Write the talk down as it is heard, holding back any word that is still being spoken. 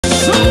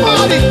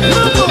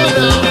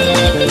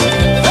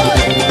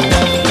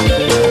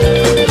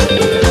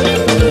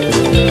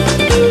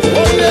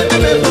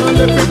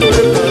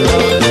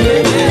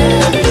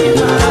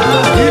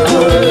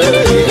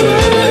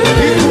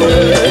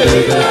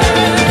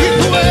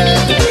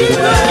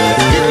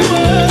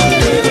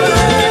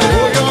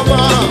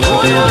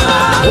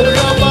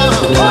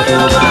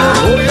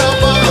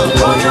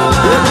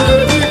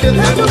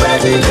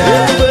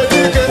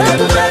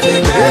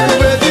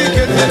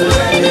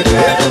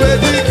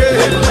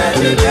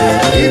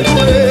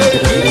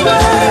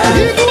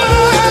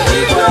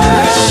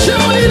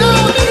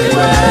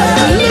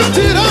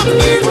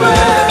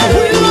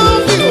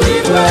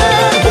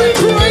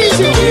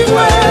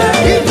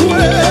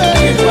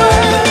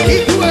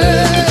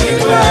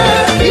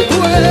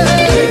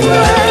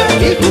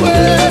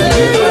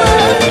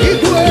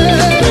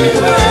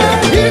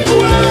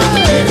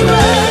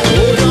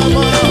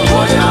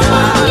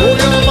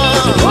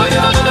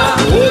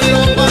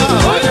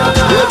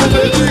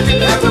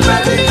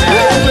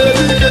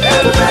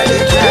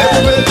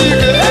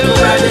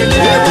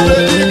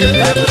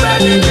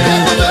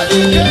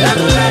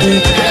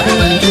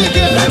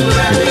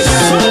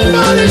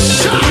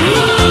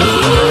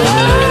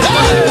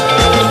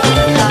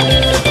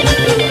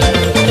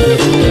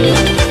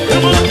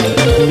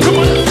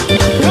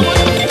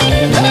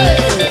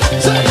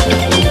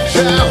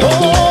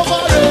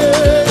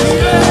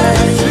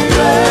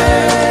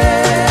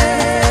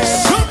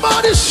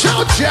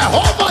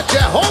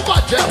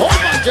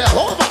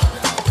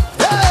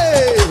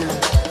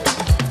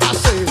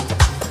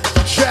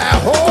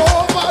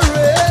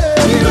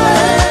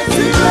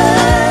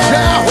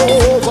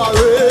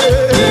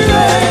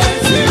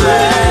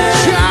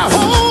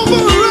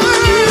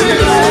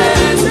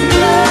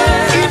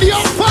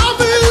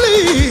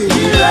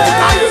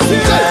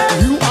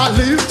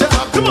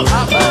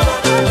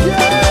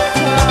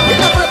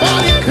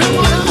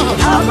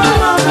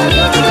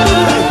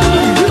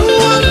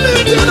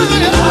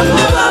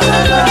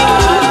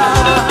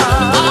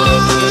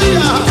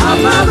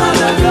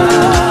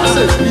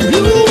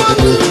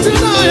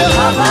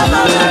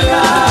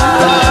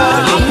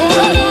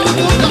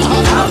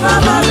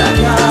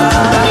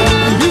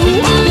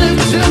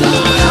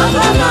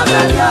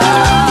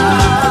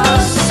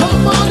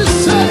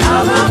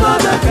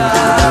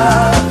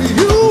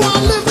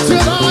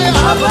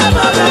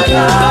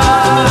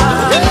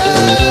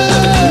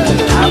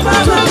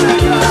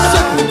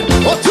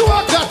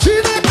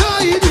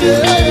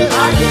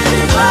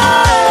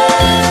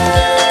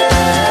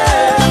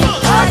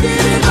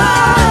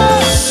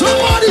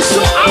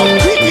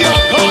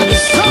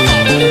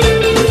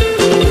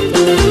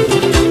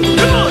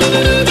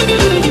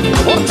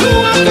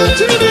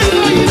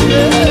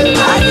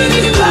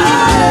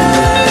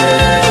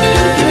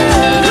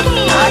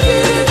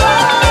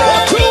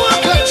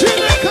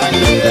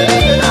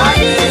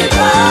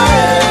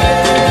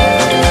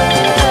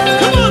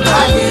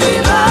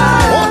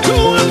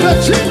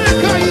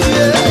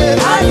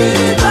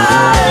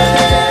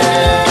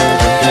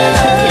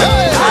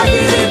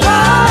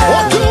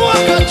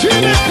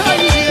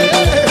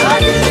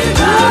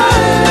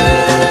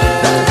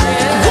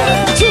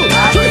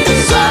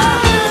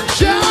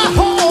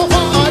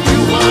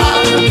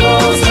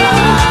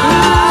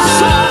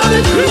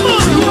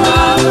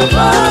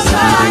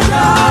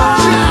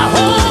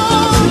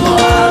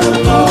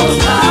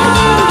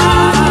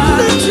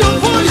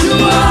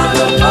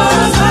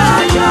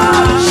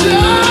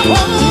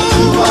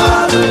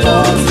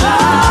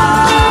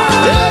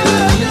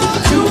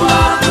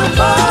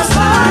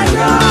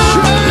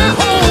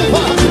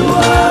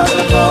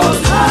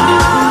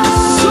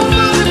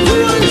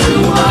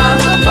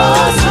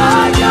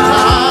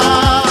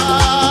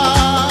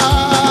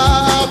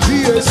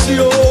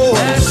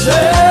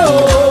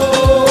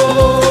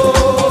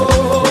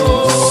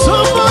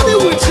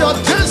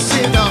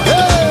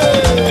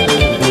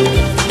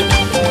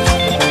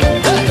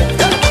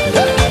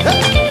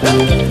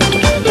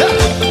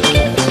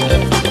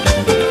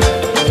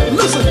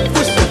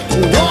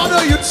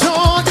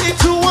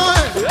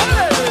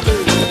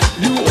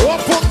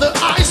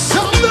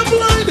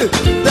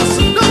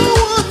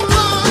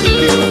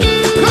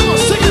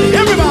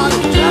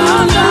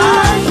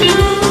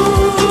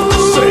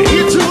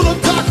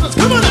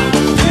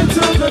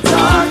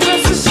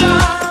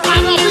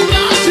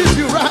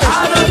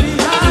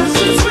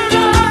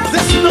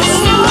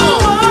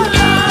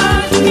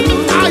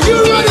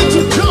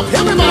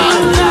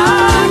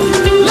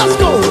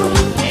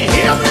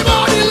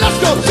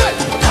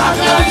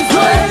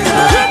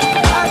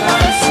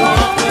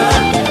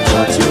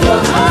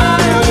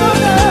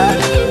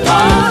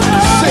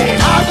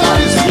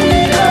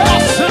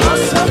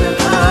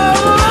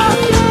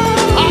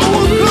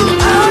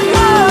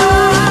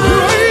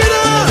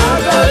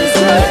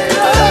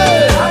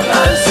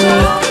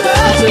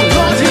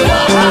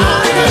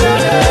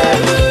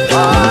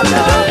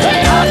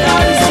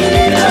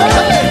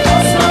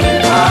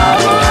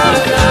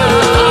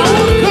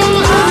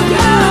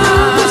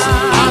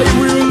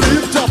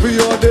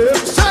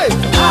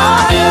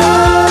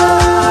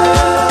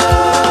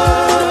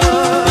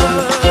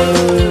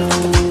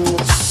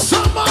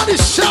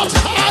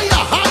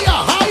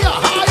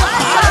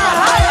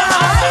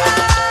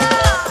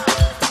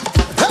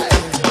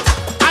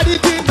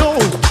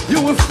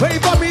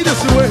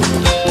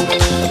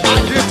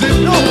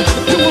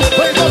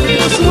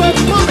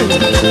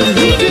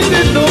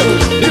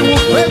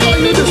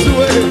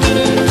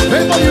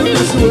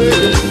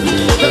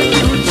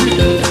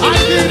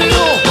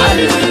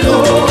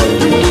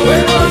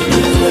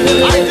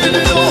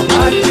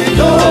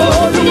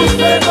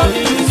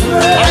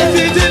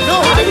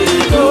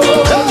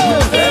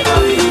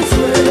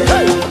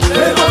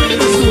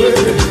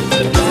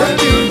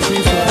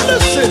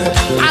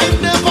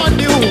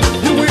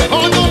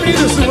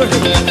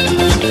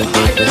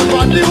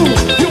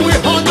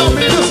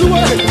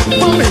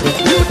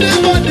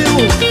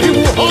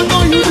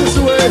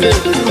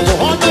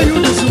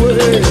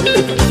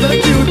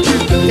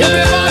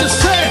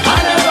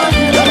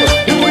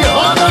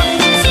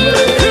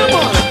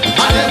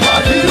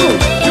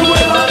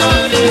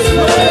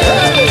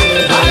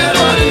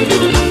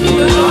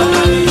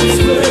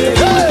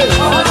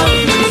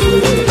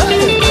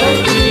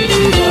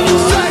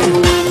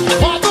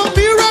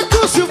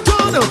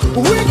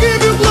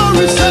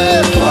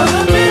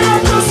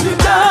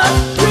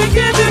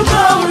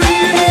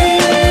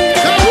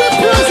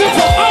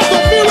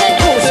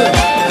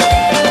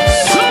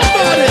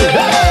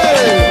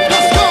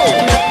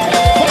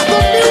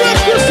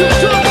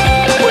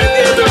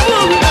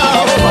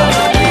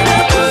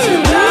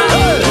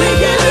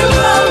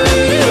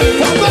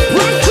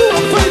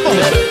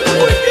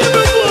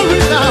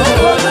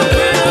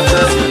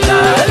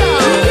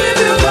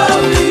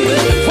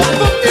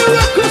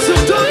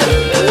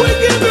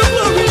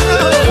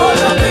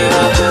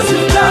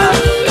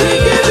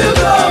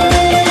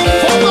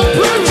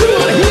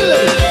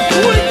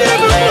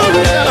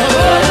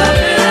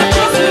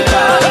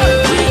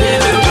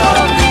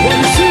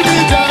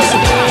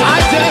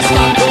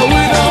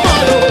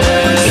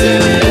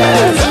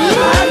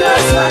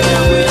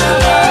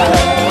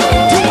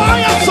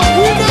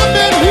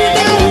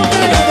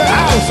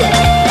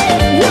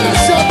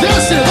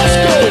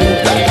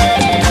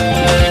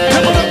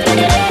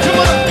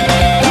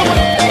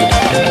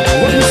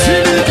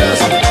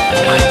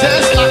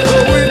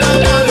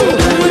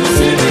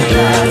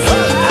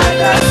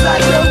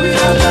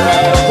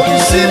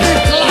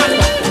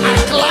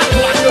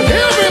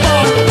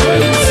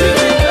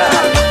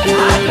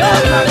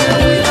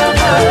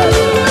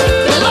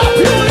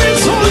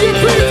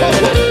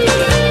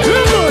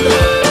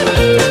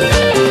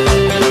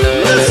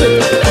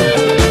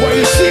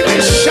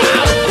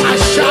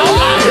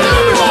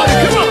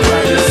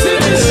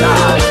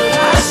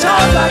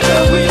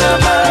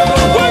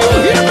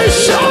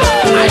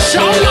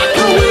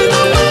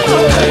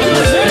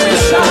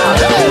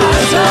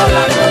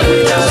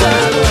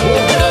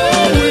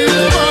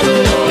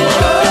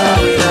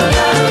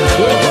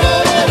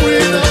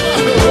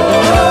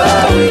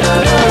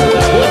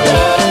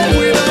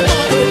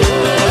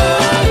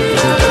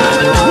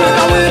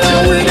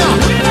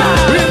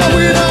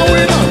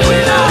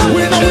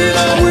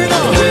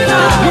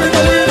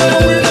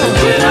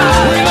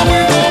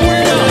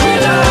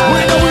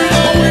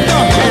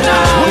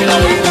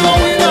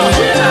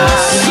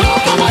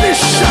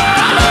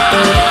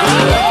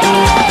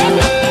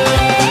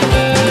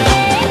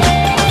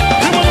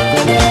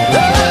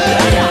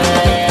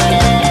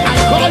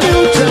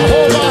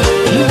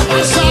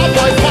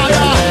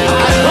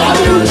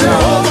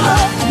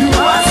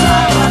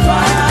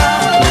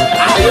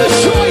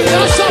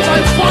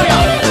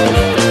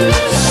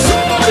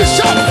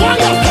shout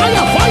fire,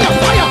 fire, fire,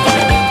 fire,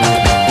 fire.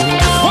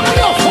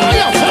 Fire,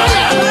 fire,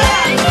 fire.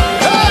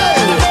 Hey,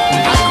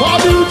 I call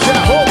you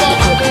Jehovah.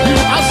 You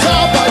answer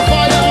by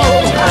fire.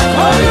 I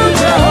call you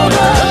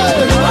Jehovah. Hey,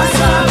 you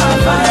answer by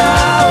fire.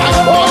 I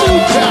call you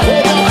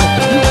Jehovah.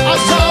 You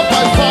answer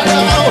by fire. I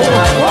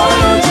call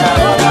you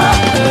Jehovah.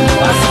 You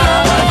answer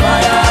by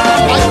fire.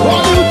 I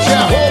call you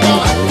Jehovah.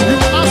 You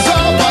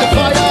answer by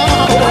fire. I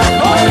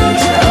call you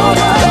Jehovah. You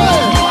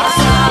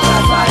answer by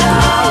fire.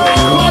 I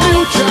call you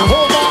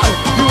Jehovah.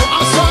 You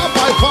answer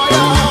by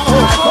fire. I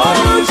call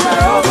you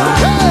Jehovah.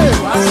 Hey, you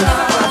answer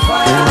by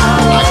fire.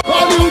 I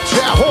call you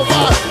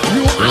Jehovah.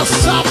 You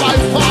answer by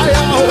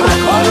fire. I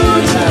call you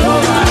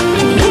Jehovah.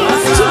 You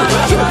answer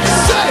by fire.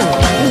 Say,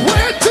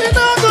 waiting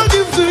I'm gonna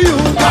give to you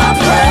my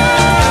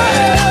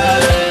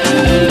praise.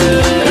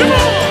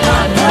 My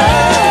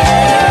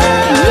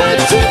praise.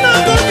 Waiting I'm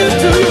gonna give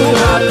to you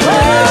my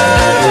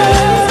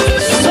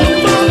praise.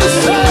 Somebody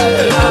say,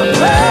 my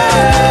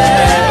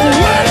praise.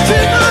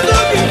 Waiting I'm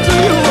gonna give to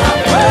you my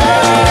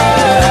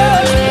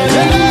praise.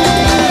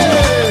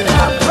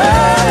 My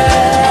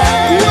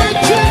praise.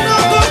 Waiting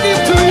I'm gonna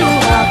give to you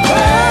my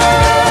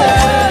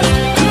praise.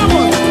 Come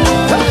on.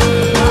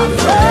 My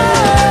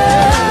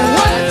praise.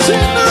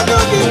 Waiting I'm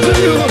gonna give to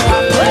you my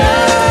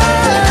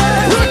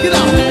praise. Break it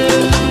out.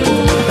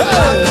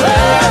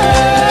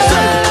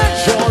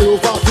 Joy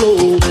overflow,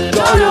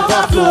 joy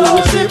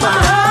overflows in my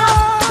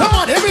heart. Come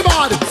on,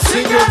 everybody,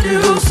 sing a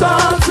new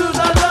song to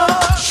the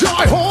Lord.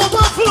 Joy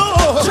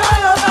overflow, joy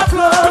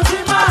overflows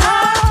in my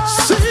heart.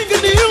 Sing a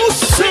new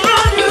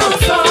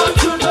song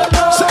to the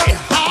Lord. Say,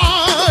 I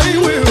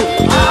will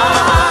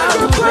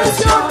praise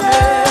your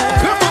name.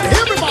 Come on,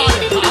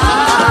 everybody, I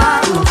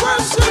will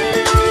worship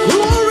you.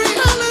 Glory,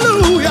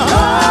 hallelujah.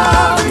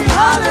 Glory,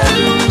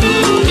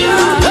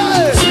 hallelujah.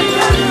 Hey. Sing a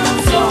new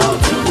song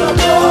to the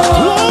Lord.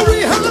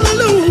 Glory,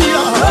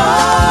 hallelujah.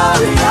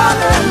 Glory,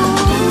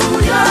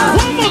 hallelujah.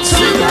 One more time.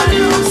 Sing a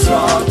new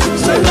song to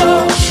the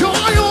Lord.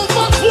 Joy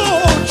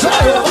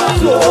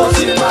overflows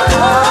in my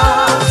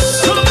heart.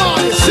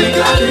 Somebody sing a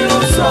new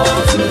song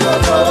to the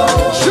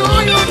Lord.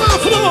 Joy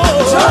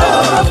overflows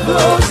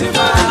in my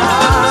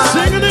heart.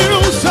 Sing a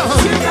new song.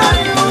 Sing a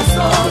new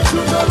song to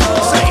the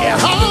Lord. Say, I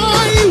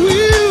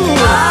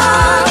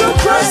will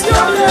praise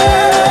your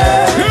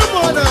name. Come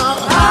on now.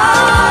 I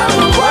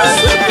will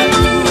worship you.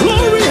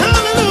 Glory,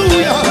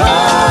 hallelujah.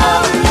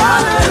 Glory,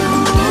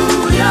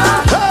 hallelujah.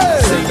 Hey.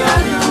 Sing a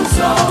new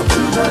song to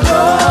the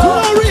Lord.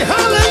 Glory,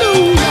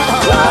 hallelujah.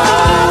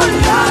 Glory,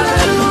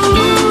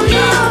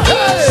 hallelujah.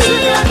 Hey.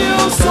 Sing a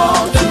new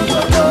song to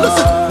the Lord.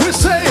 Listen, we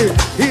say,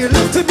 He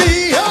lifted me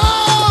up.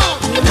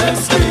 He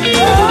lifts me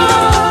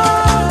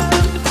up.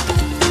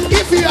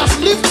 If He has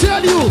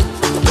lifted you,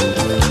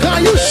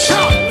 can you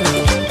shout?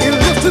 He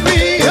lifted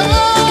me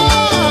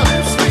up.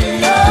 Lifts me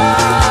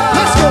up.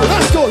 Let's go,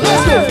 let's go,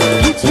 let's go.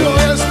 Put your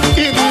hands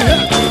in the air.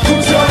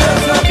 Put your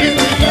hands up in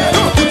the air.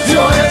 Put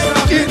your hands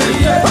up in the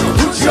air.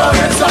 Put your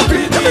hands up in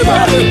the air.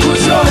 Everybody,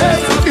 put your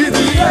hands up in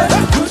the air.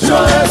 Put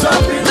your hands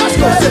up in the air. Let's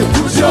go, say,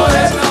 put your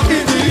hands up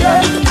in the air.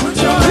 Put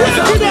your hands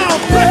up in the air.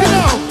 Break it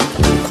down.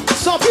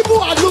 Some people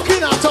are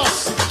looking at us.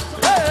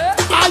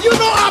 Are you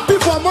not happy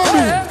for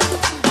mommy?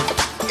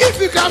 If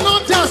you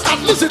cannot dance, at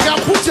least you can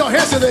put your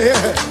hands in the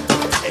air.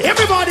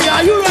 Everybody,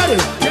 are you ready?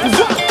 1,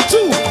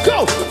 2,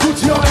 go.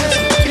 Put your hands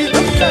in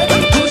the air.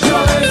 Put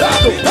your hands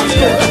up in the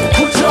air.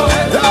 Put your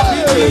hands up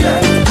in the air.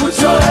 Put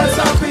your hands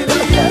up in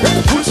the air.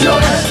 Put your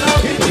hands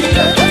up in the air.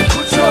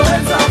 Put your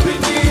hands up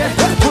in the air.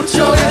 Put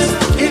your hands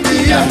in the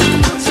air.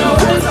 Put your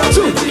hands up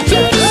in the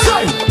air.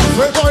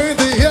 Favor in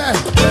the air.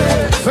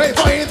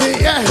 Favor in the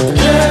air.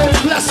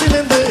 Blessing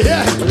in the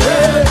air.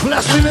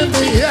 Blessing in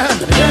the air.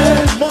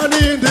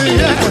 Money in the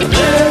air.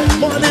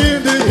 Money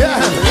in the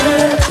air.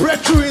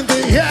 Breakthrough in the air.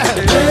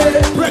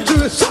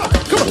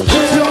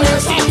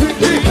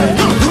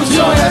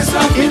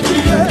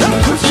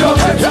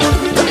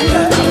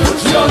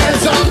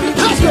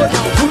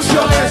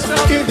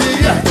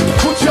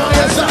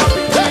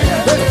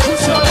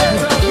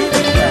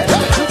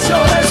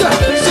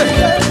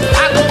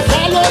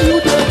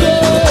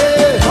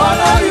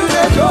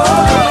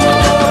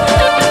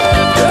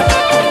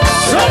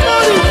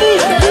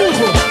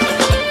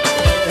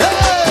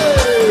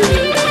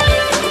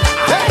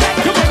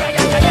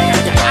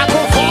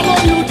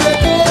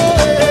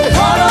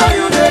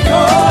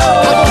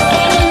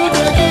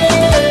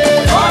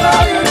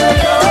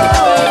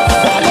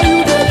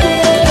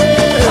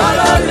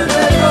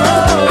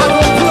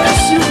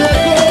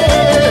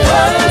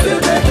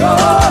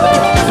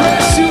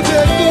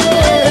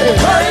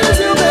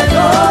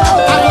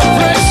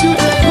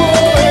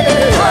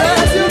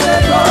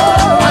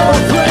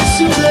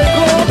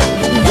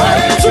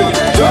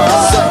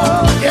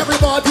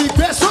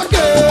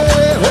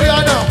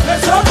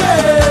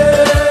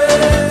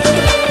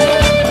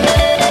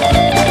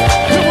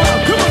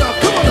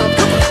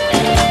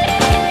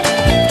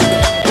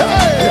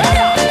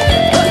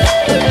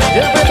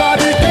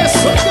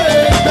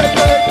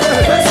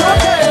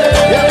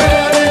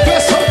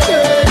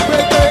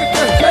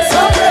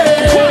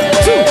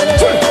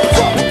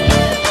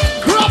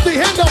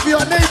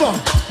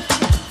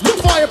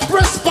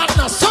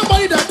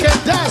 somebody that can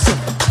dance.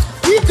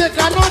 If they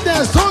cannot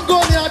dance, don't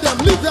go near them.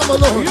 Leave them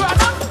alone.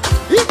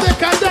 If they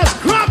can dance,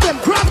 grab them,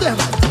 grab them.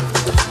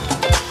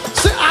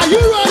 Say, are you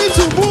ready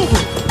to move?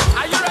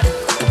 Are you ready?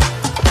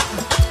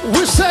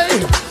 We say,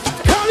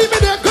 carry me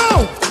there,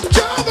 go.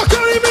 Jehovah,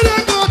 carry me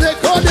there, go. They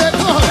go, they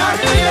go.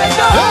 Carry me there,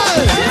 go.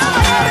 Hey.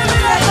 Jehovah, carry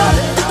me there,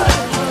 go.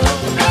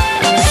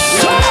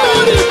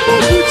 Somebody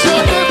move with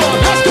your neighbor.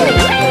 Let's go.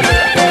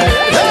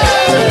 Hey.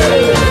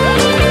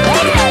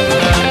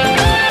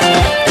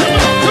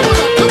 Come on,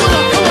 come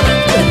on.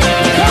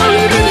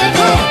 Carry me there,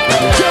 go.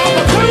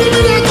 Jehovah, carry me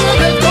there, go.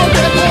 They go,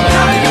 they go.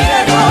 Carry me there,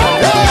 go.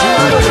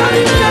 Jehovah,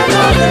 carry me there,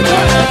 go. They go,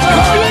 they go.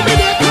 Carry me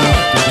there, go.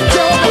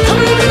 Jehovah,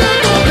 carry me there,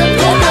 go. They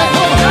go, they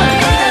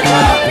go.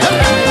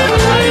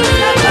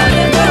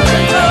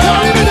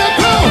 Carry me there,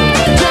 go.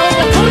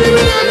 Jehovah, carry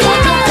me there, go.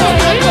 They go,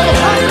 they go. Carry me there, go. Jehovah, carry me there, go. They go, they go.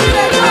 Carry me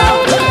there, go.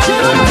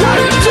 Jehovah, carry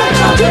me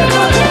there, go. They go, they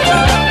go.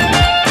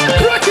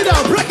 Break it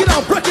down, break it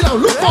down, break it down.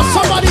 Look for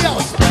somebody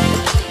else.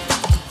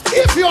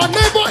 If your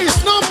neighbor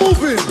is not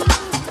moving,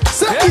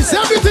 say, is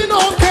everything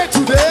okay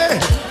today?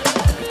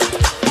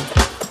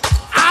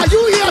 Are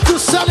you here to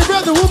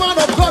celebrate the woman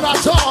of God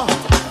at all?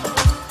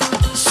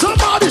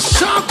 Somebody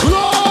shout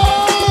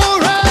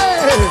glory.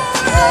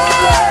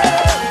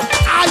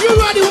 Are you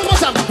ready one more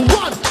time?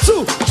 1,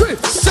 2, 3,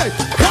 say,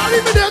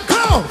 carry me there,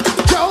 go.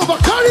 Jehovah,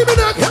 carry me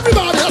there.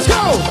 Everybody, let's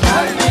go.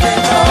 Carry me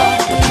there, go.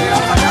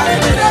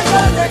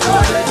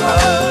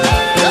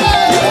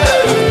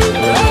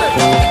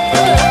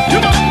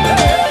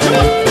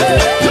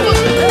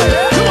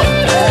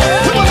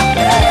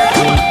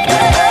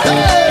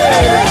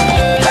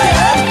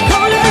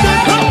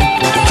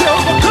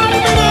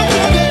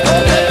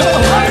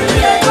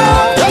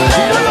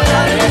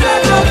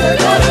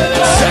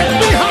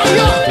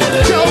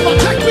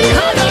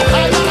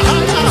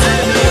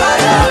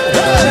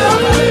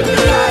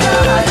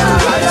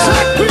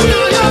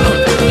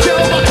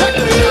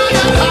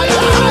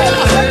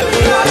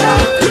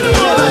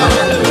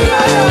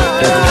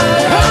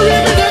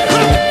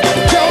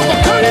 Jehovah,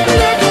 carry me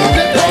there, go.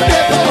 They go,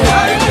 they go.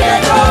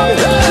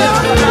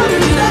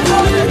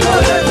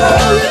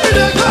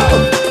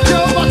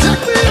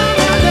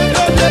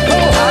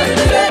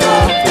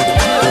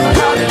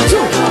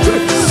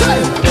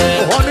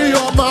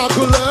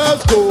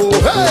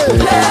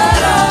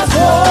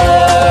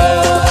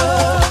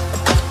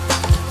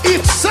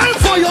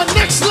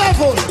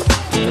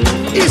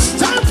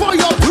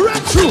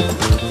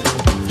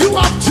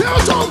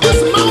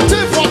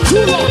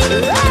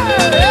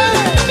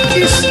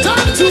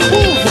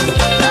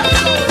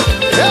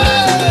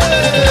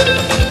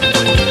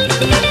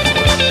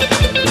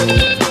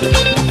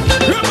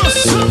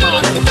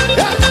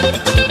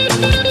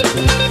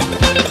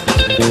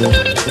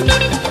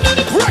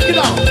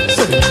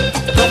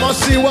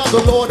 See what the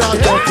Lord has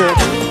done for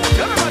me.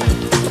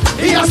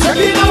 He has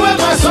taken away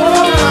my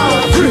sorrow and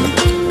now I'm free.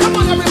 Come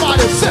on,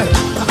 everybody, say,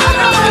 I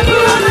got my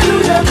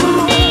hallelujah.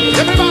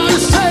 Everybody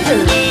say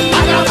it.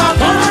 I got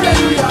my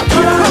hallelujah.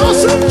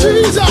 Because of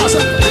Jesus.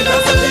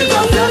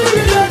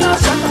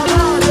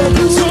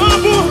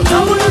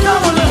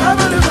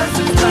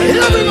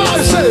 Everybody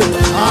say,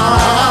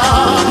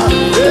 ah,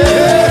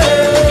 yeah.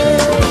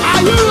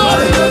 Are you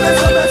ready?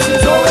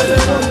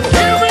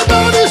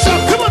 Everybody say,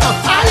 come on now.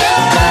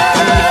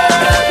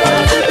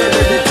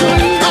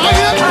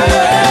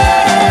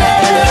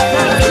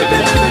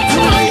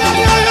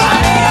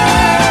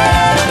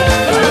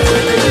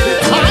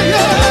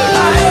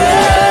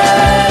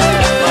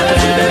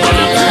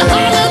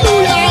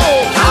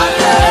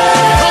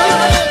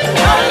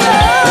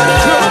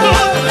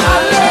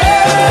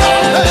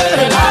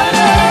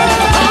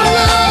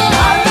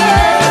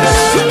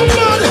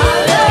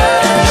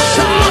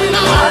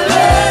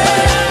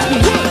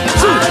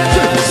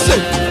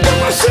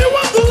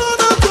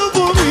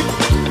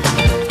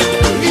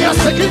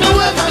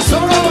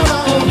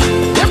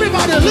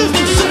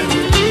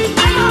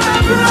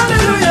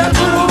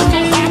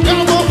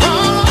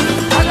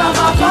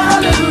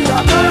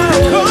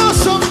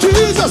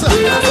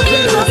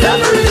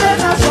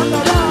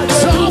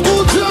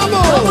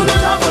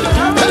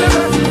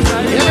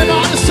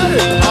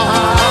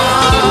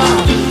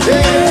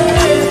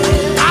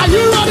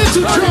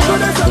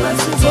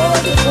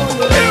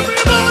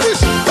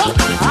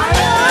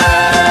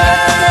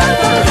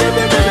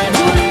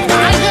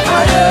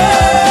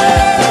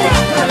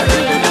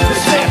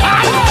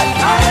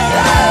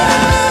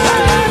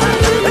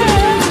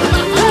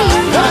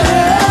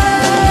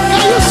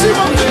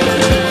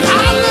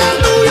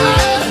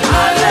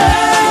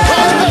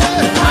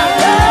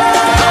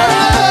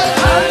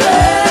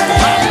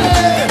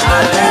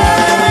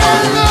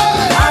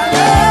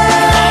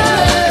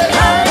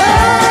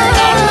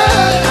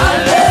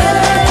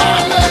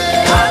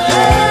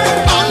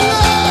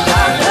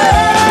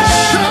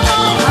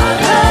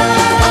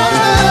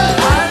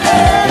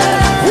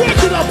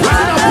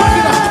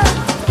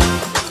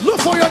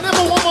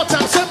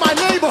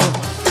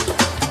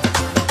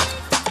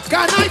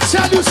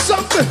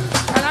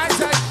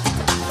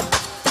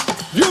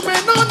 You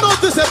may not know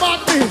this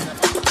about me,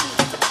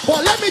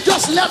 but let me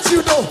just let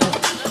you know.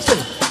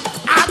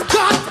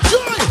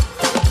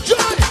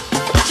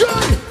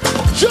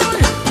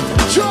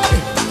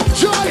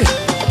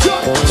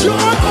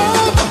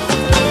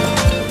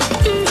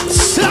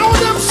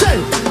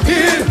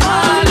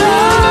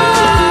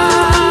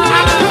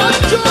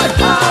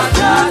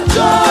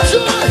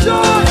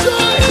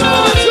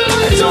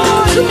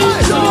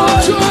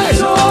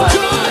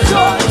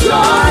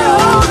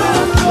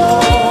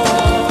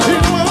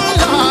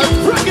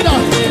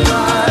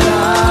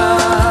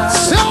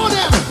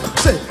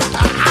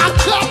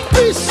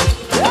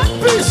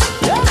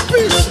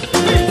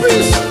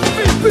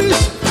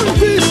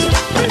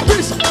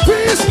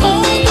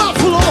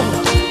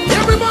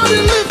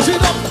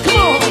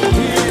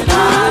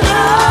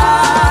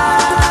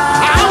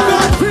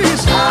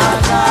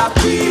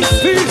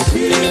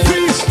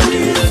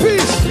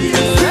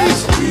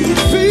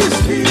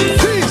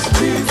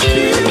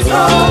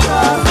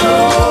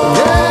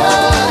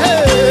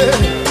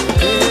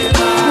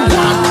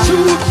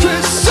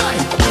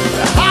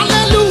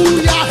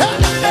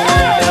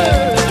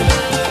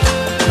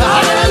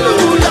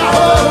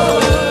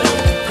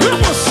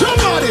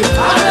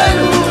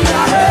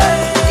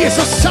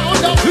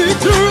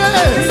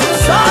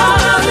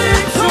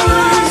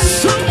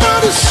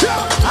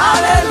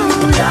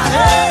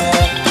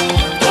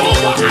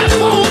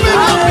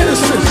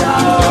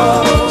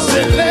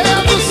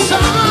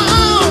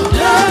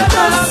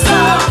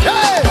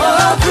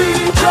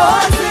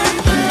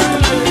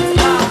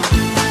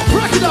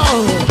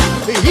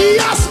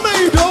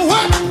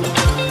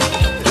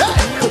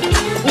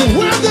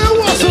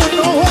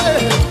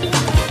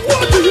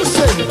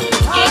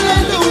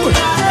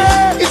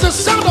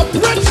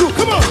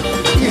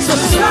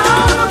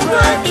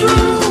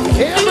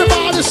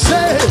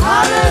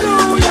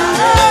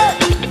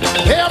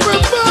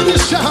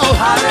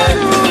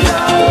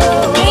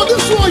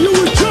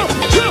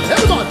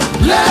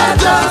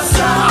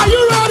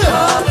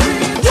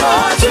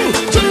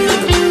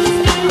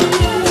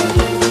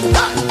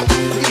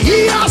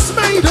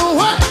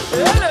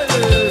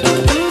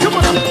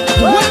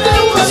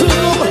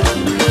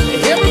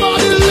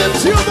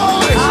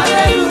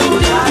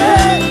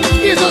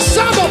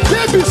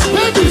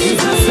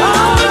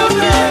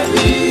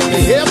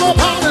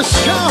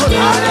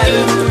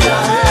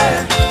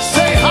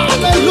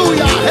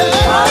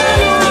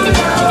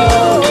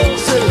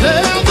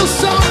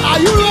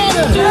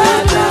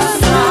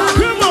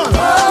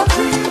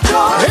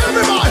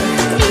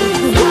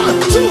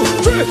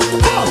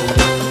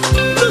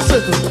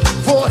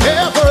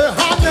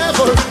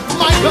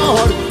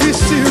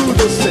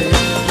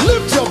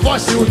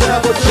 you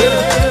never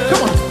change.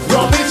 Come on,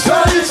 from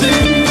eternity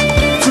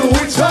to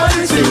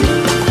eternity,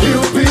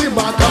 you'll be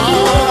my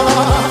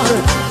God.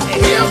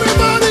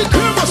 Everybody,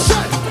 come on,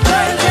 say,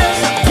 praise Him.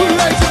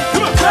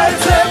 Come on,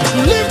 praise Him.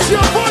 Lift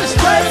your voice,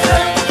 praise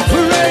Him.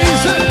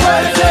 Praise Him,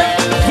 praise Him,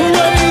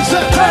 praise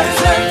Him, praise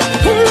Him,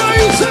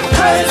 praise Him,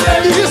 praise Him.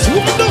 He is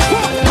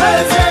wonderful,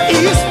 praise Him. He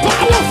is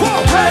powerful,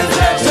 praise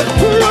Him. Say,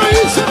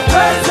 praise Him,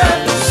 praise Him.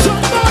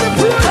 Somebody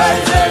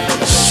praise Him.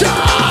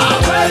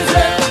 Shout, praise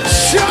Him.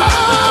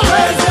 Shout,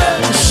 praise Him.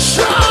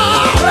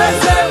 Shout,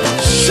 praise Him.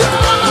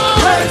 Shout,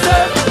 praise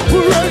Him.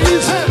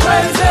 Praise Him,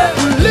 praise Him.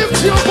 Lift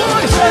your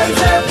voice, praise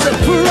Him. Say,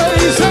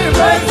 praise Him,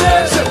 praise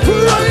Him. Say,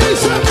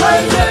 praise Him,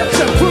 praise Him.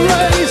 Say,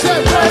 praise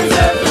Him, praise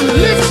Him.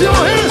 Lift your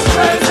hands,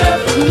 praise Him.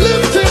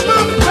 Lift Him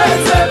up,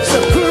 praise Him.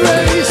 Say,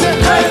 praise Him,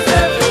 praise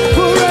Him.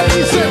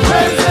 Praise Him,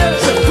 praise Him.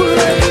 Say,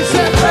 praise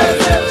Him,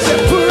 praise Him. Say,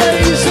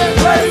 praise Him,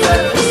 praise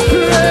Him.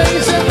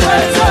 Praise Him,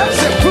 praise Him.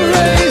 Say,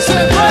 praise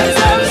Him, praise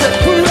Him. Say,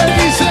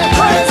 praise Him,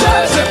 praise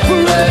Him. Say,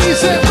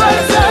 praise Him,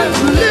 praise Him.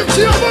 Lift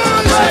your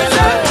voice, praise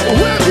Him.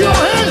 Wave your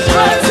hands,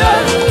 praise Him.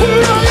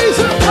 Praise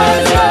Him,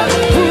 praise Him.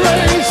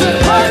 Praise Him,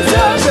 praise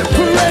Him. Say,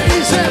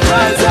 praise Him,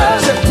 praise Him.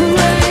 Say,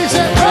 praise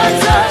Him,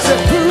 praise Him. Say,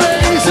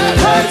 praise Him,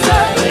 praise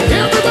Him.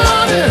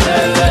 Everybody,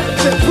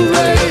 say,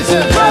 praise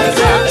Him, praise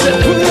Him. Say,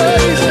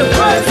 praise Him,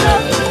 praise Him.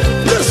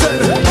 Listen,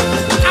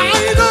 I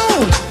know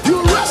you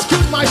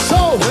rescued my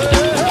soul.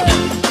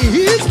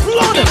 His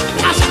blood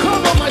has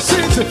covered my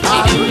sins. I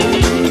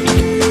believe.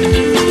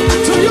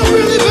 Do you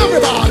believe,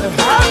 everybody?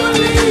 I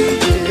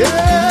believe. Yeah.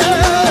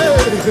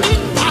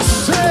 I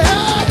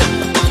said,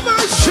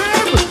 my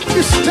shame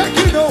is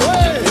taken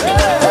away.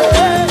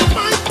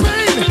 My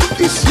pain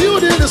is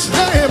healed in His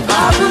name. I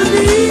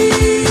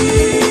believe.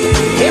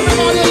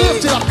 Everybody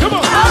lift it up. Come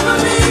on. I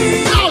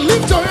believe. Now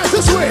lift your hands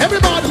this way.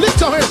 Everybody lift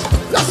your hands.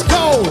 Let's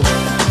go.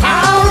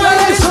 I'll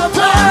raise a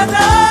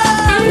banner.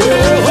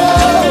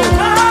 Oh,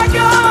 my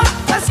God.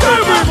 Let's go.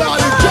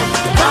 Everybody jump.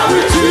 My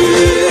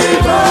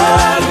Redeemer.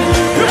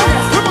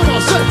 Come on, now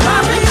say. My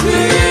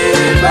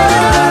Redeemer.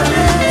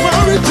 My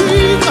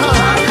Redeemer.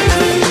 My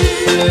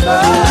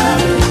Redeemer.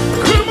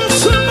 Come on,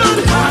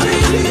 somebody. My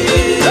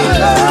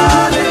Redeemer.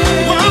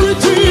 My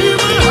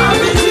Redeemer. My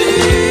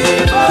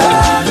Redeemer.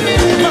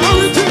 My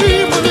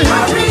Redeemer.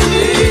 My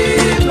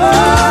Redeemer.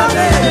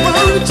 My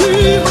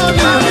Redeemer.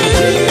 My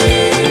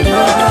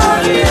Redeemer.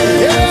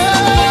 Yeah.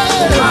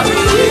 My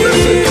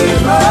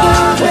Redeemer.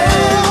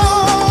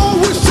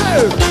 Oh, we say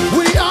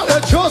we are a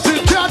chosen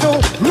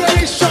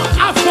generation.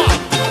 Alpha.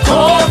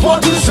 Call for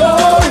the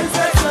soul.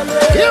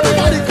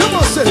 Everybody, come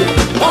on, say it.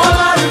 All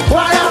I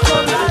require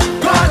from life,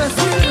 God has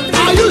given me.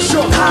 Are you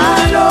sure?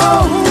 I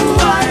know who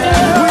I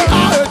am. We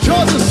are a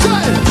chosen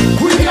set.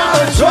 We are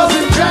a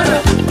chosen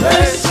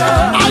generation.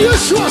 Are you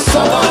sure,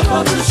 son? Call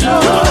for the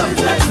soul. All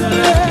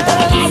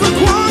I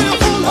require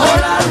from life.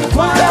 All I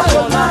require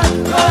from life,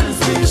 God has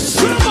given me.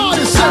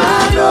 Somebody say,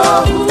 I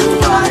know who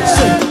I am.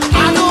 Say,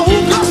 I know who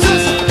God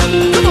says.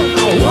 Come on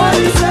now. What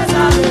He says I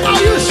am. Are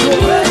you sure?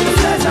 Where He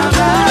says I'm at.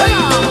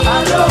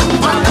 I know who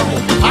I am.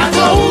 I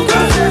know who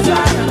God says I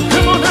am.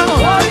 Come on now.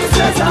 What He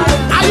says I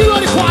am. Are you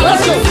ready for it?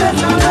 Let's go.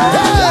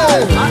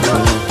 Hey.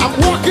 I'm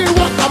walking,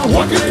 I'm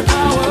walking,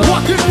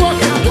 walking,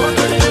 walking,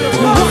 walking,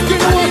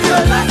 walking.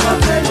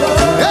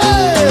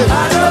 Hey.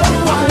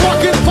 I'm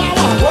walking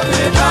power,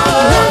 walking,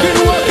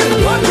 walking,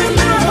 walking,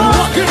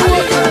 walking.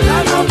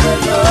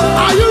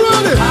 Are you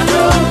ready?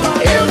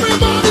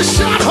 Everybody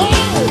shout home.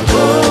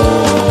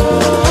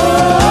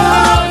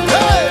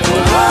 Hey.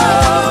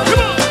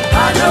 Come on.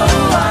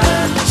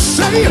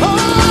 Say home.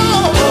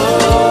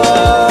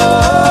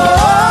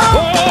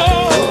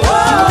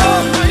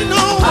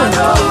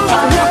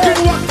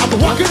 I'm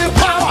walking in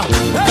power.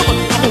 Come on,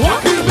 I'm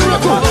walking in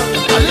miracle.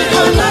 I live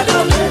my life.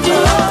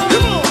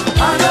 Come on.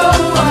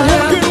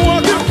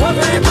 I'm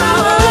walking in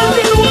power.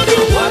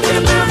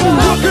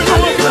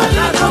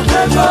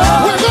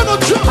 We're gonna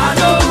jump.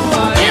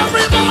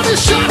 Everybody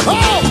shout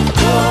home.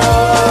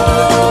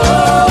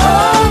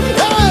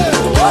 Hey.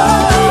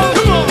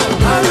 Come on.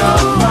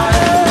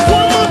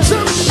 One more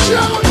time,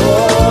 shout.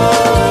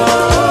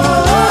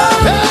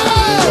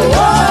 Hey.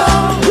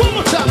 One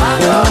more time.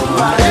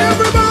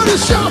 Everybody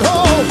shout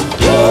home.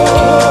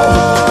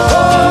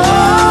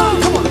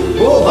 Come on.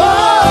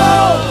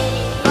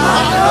 I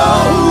know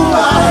who I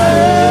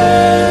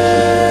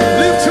am.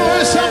 Lift your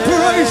hands and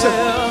praise Him.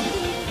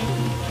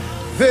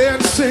 Then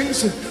sings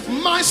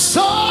my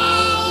soul,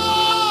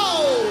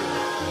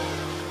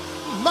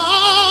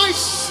 my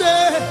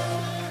Savior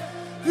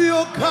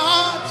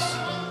God.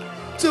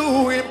 To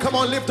Him, come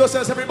on, lift those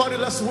hands, everybody.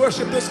 Let's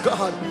worship this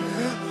God.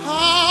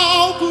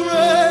 How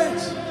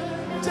great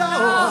Thou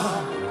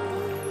art,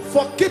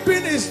 for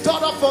keeping His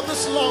daughter for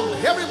this long.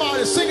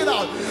 Everybody, sing it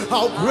out.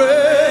 How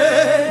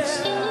great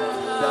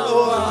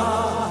Thou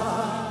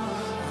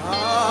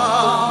art.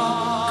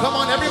 Come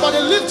on, everybody,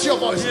 lift your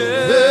voice.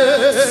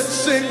 Then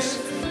sings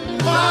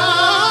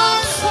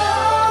my soul,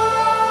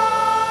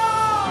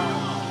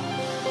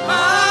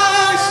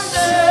 my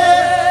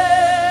Savior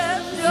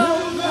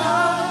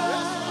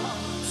God,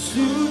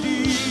 to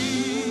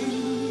Thee.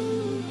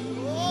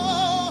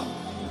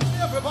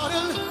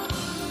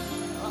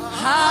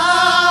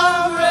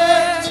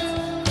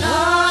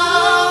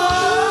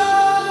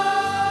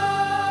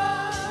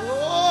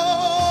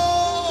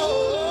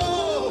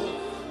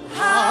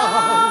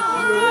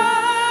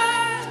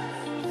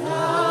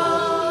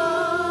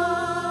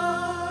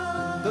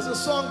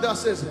 guitar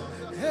says,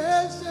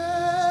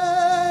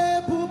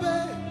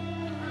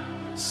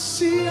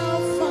 see how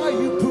far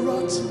you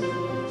brought me.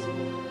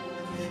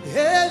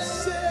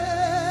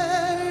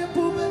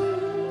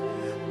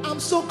 I'm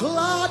so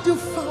glad you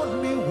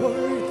found me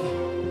worthy.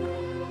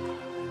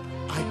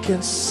 I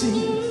can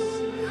see,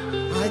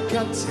 I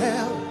can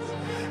tell,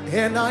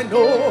 and I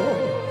know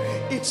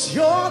it's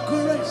your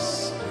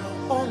grace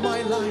all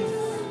my life.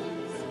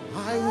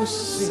 I will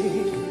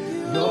sing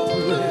your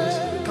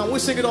praise. Can we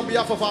sing it on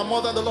behalf of our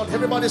mother and the Lord?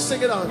 Everybody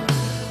sing it out.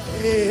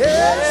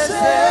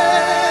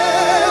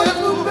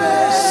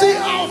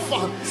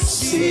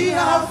 See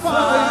how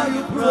far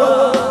you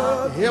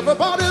brought.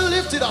 Everybody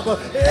lift it up.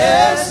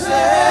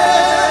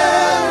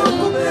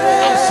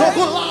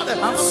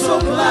 I'm so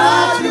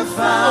glad you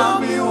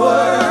found me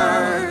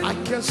worthy. I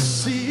can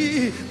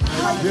see,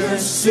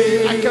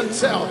 I can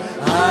tell,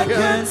 and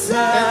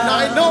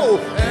I know,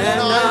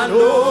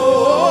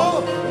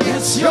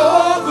 it's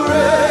your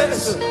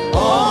grace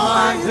all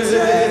my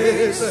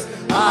days.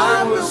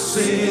 I will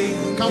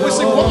sing. Can we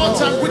sing one more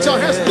time with your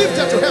hands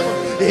lifted to heaven?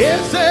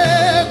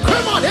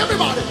 Come on,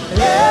 everybody.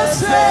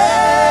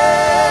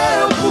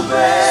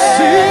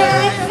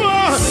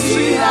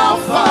 See how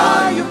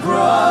far you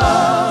brought.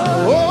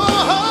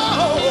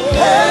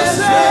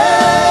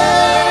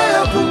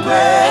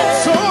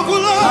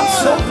 I'm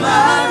so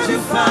glad you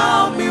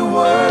found me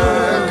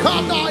worthy.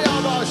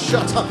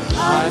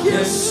 I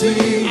can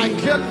see, I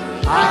can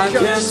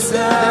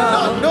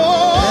tell,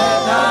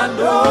 and I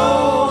know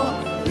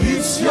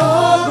it's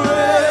your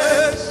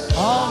grace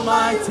all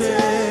my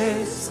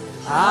days.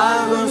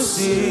 I will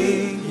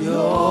sing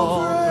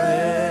your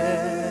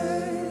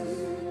praise.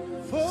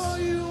 For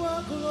you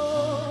are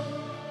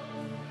glorious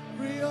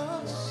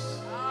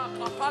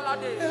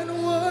and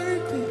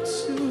worthy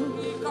to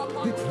be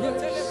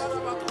praised.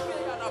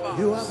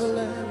 You are the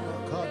Lamb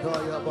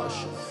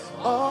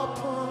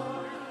upon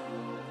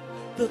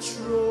the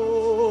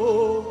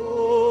throne.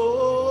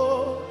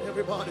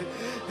 Everybody,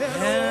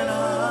 and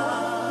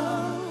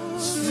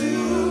unto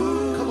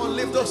you. Come on,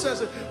 lift those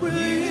hands.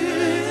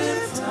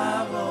 Lift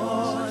our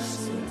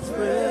voice in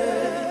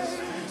praise.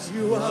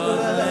 You are the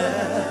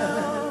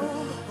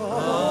Lamb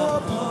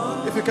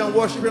upon. If you can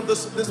worship Him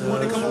this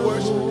morning, come on,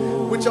 worship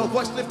with your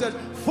voice lifted.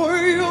 For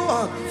you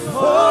are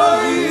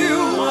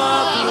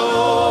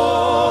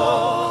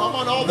Lord. Come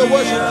on, all the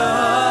worship.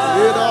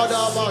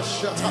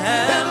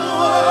 And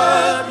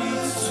worthy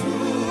to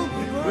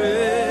be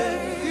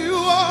praised. You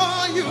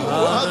are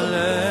the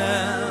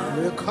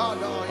Lamb.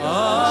 Come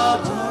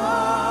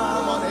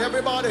on,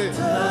 everybody.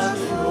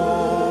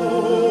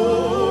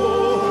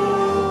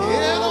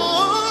 And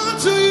on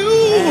to you.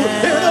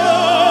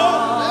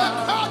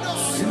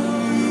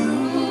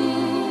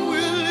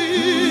 We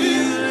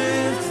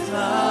lift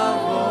our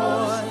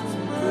voice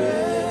and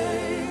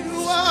praise.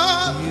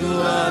 You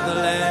are the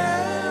Lamb.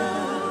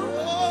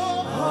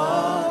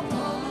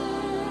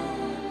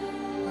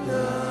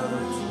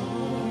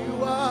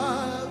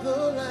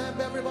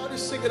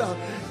 Sing it out.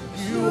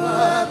 You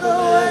are the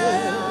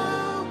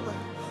Lamb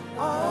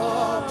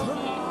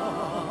upon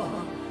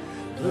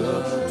the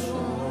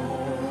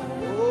throne.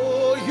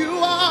 Oh, you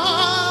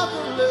are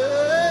the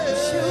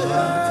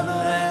Lamb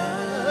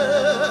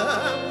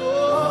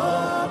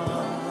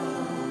upon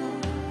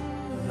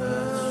the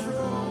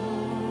throne.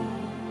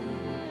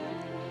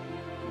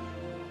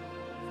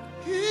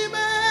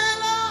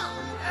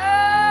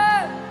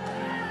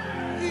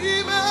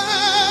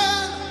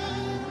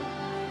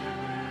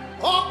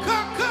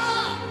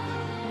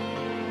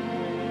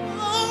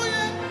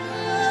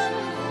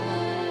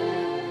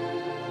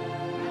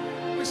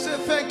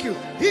 Thank you,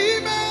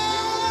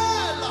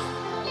 Amen,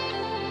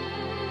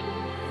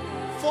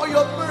 for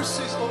your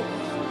mercies, oh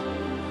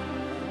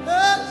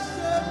God.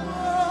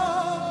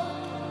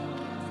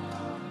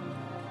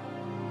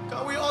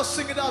 Can we all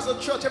sing it as a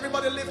church?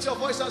 Everybody lift your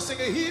voice and sing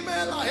it.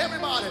 Amen,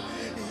 everybody.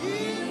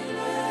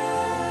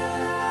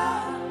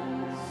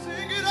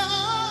 Sing it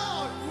out.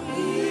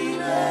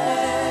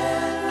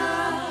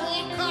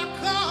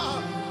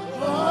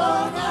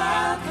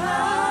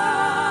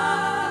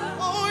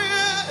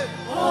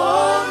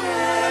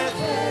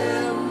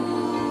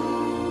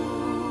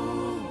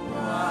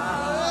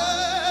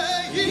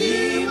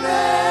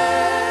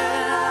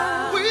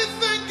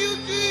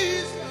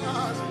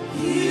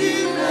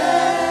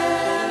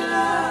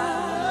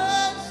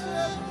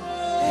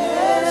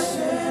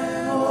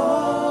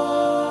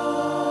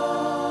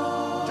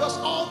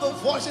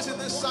 Voices in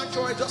this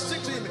sanctuary, just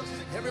sing to Him.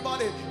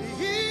 Everybody,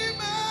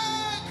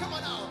 Amen. Come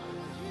on now.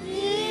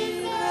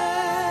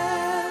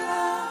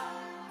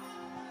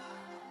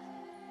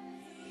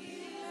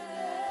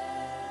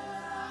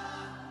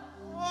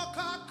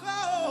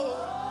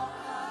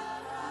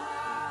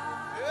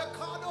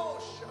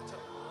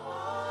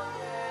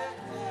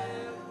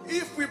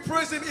 If we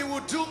praise Him, He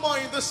will do more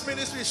in this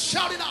ministry.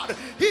 Shout it out.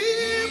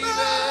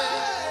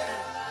 Amen.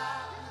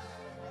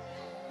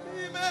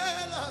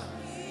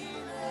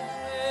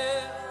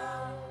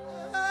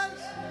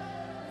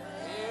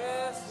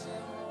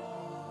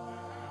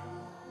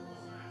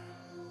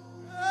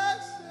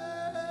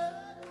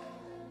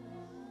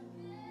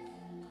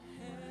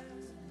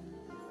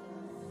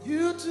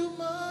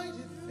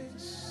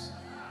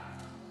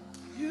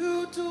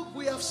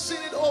 I've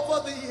seen it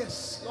over the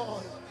years,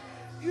 Lord.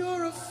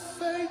 You're a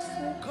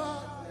faithful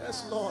God.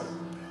 Yes, Lord.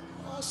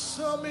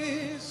 Awesome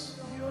is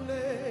your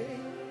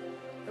name.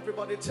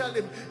 Everybody tell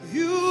him,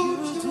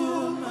 you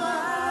do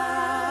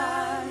mighty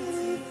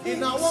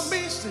in our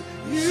midst.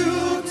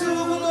 You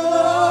do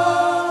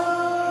glorious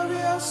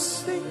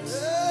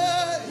things.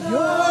 You're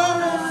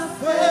a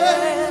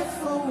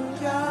faithful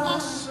God.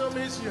 Awesome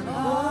is your name.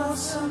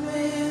 Awesome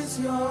is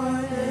your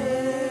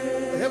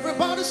name.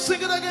 Everybody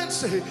sing it again.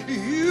 Say,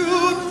 you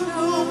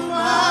do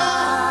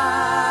mighty.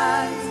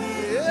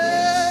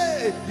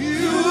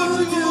 You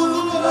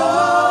do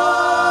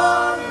glorious.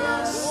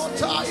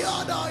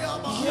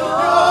 You're a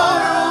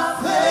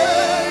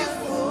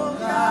faithful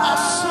God.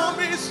 Awesome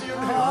is your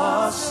name.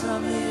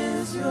 Awesome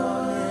is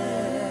your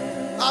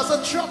name. As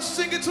a church,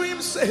 sing it to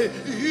him. Say,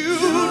 you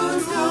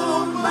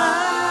do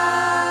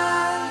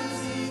mighty.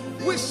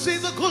 We see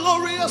the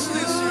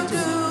gloriousness you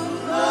do.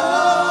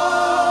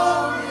 Glorious.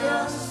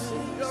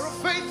 You're a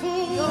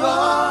faithful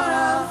God.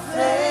 You're a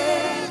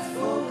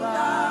faithful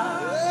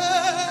God.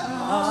 Yeah.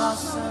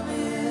 Awesome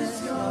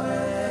is your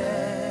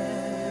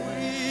name.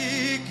 We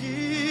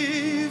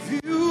give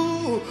you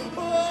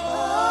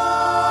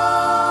all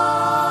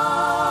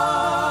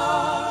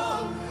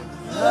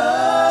the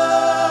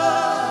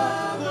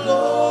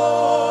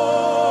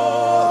glory.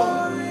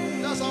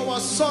 That's our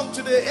song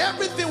today.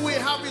 Everything we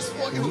have is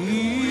for you.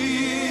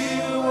 We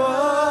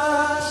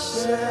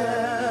worship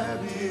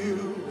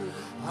you,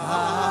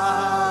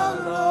 our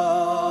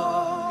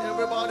Lord.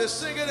 Everybody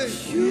sing it.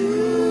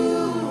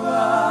 You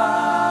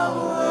are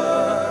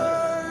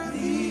worthy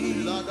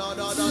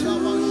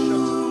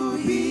to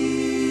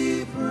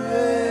be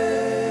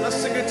praised. Let's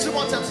sing it 2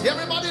 more times.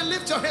 Everybody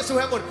lift your hands to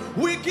heaven.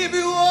 We give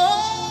you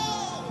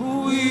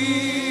all.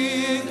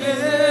 We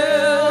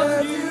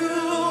give you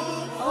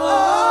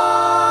all.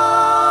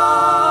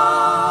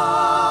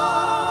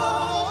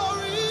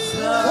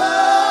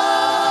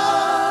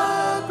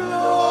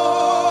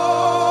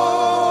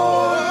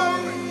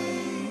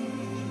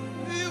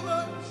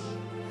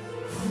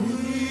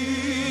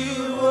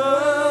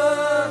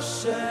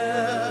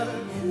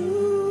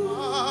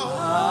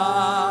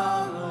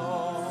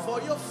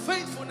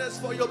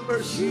 For your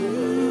mercy,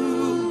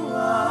 you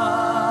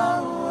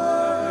are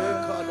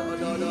worthy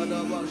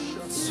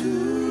to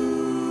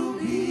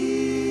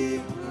be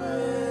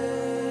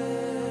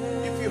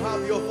praised. If you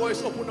have your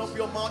voice, open up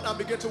your mouth and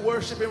begin to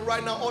worship him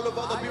right now. All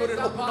over the building,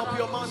 open up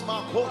your mouth.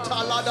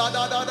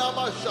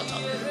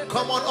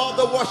 Come on, all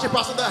the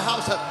worshipers in the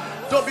house.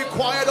 Don't be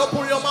quiet.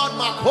 Open your mouth.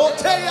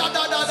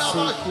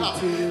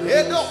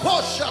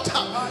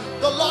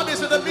 The Lord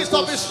is in the midst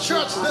of his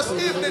church this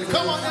evening.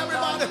 Come on,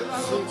 everybody.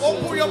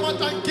 Open your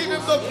mouth and give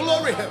him the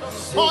glory.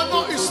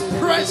 Honor his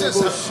presence.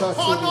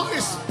 Honor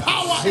his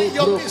power in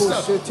your midst.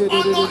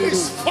 Honor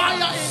his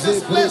fire in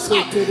this place.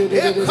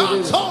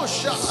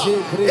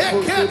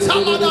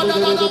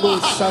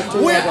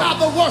 Where are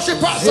the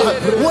worshipers?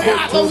 Where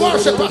are the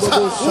worshipers?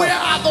 Where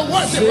are the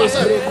worshipers?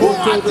 Who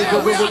are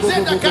there? Where are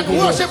they that can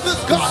worship this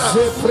God?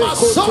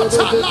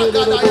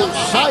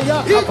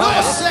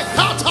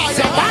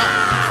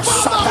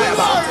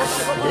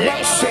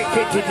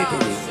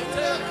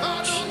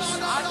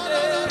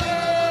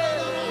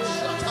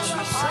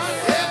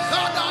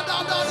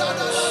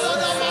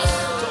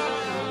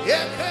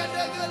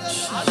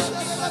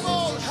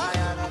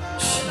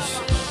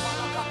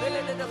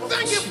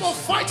 Thank you for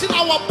fighting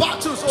our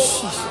battles,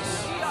 oh God.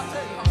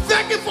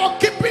 Thank you for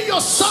keeping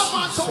your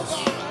servants, oh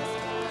God.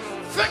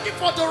 Thank you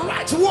for the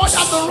right word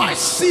at the right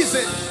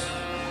season.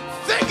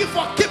 Thank you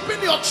for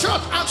keeping your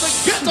church, and the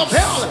gate of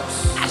hell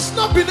has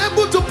not been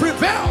able to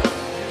prevail.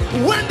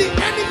 When the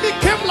enemy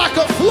came like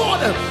a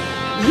flood,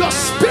 your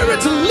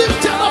spirit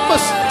lifted up a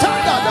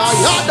standard.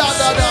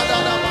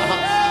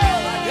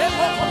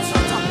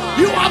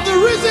 You are the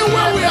reason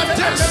why we are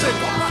dancing.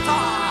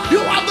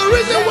 You are the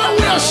reason why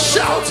we are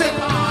shouting.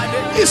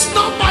 It's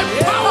not by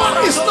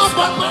power, it's not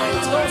by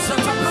might.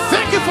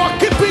 Thank you for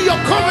keeping your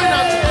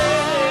covenant.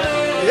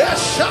 Yes,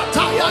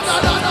 Shataya da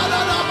da da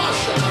da da.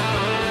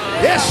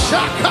 Yes,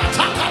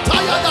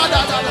 Shakatakataya da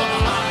da da da.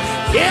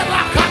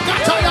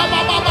 Erakakataya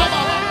ba ba ba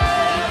ba.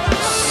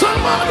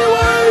 Somebody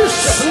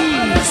worship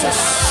Jesus.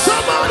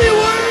 Somebody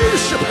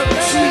worship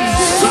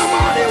Jesus.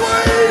 Somebody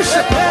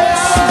worship.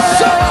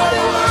 Somebody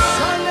worship.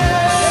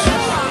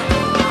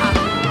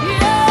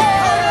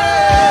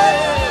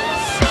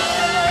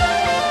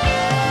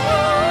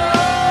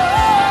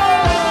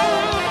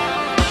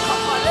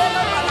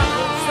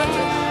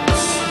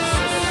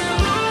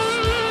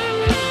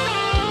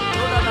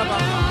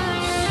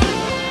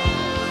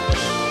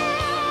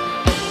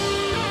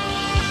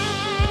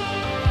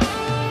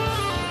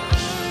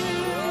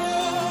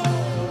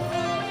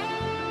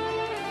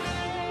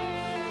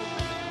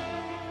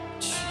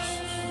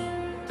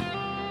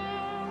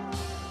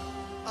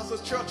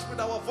 Church, with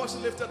our voice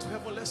lifted to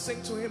heaven, let's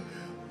sing to him.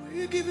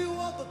 We give you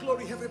all the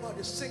glory.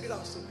 Everybody sing it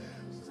out.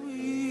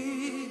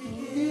 We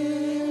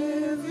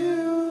give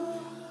you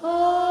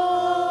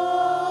all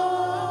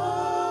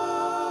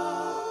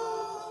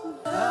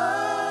the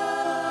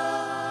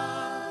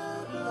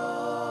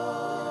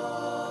glory.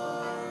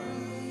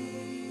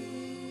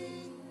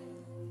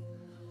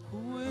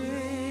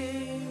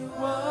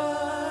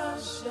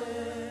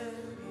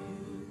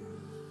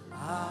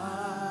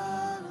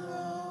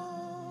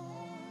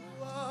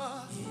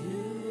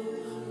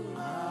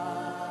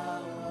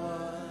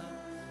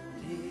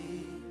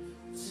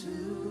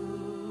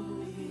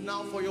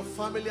 for your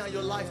family and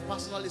your life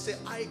personally. Say,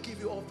 I give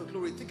you all the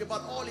glory. Think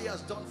about all he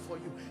has done for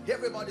you.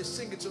 Everybody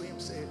sing it to him.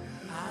 Say,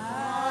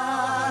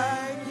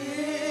 I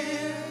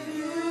give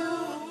you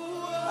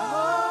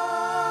all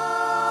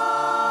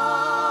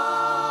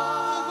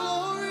the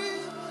glory.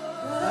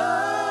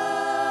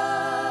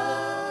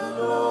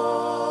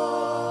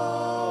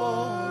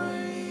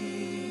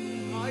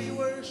 I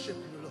worship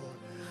you, Lord.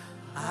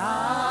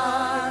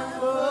 I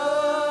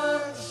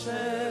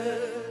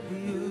worship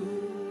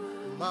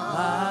you,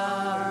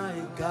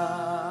 my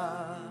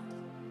God.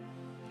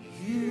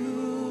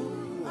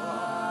 You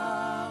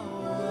are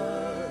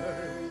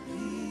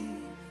worthy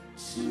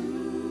to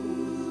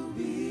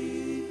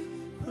be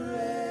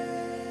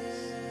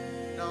praised.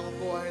 Now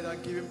go ahead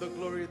and give him the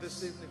glory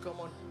this evening. Come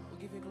on. We'll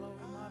give you glory,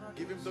 Mara.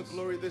 Give him the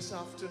glory this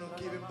afternoon.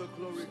 Give him the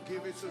glory.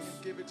 Give it to him.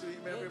 Give it to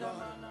him, everybody.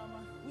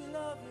 We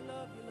love you,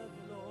 love you, love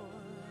you, Lord.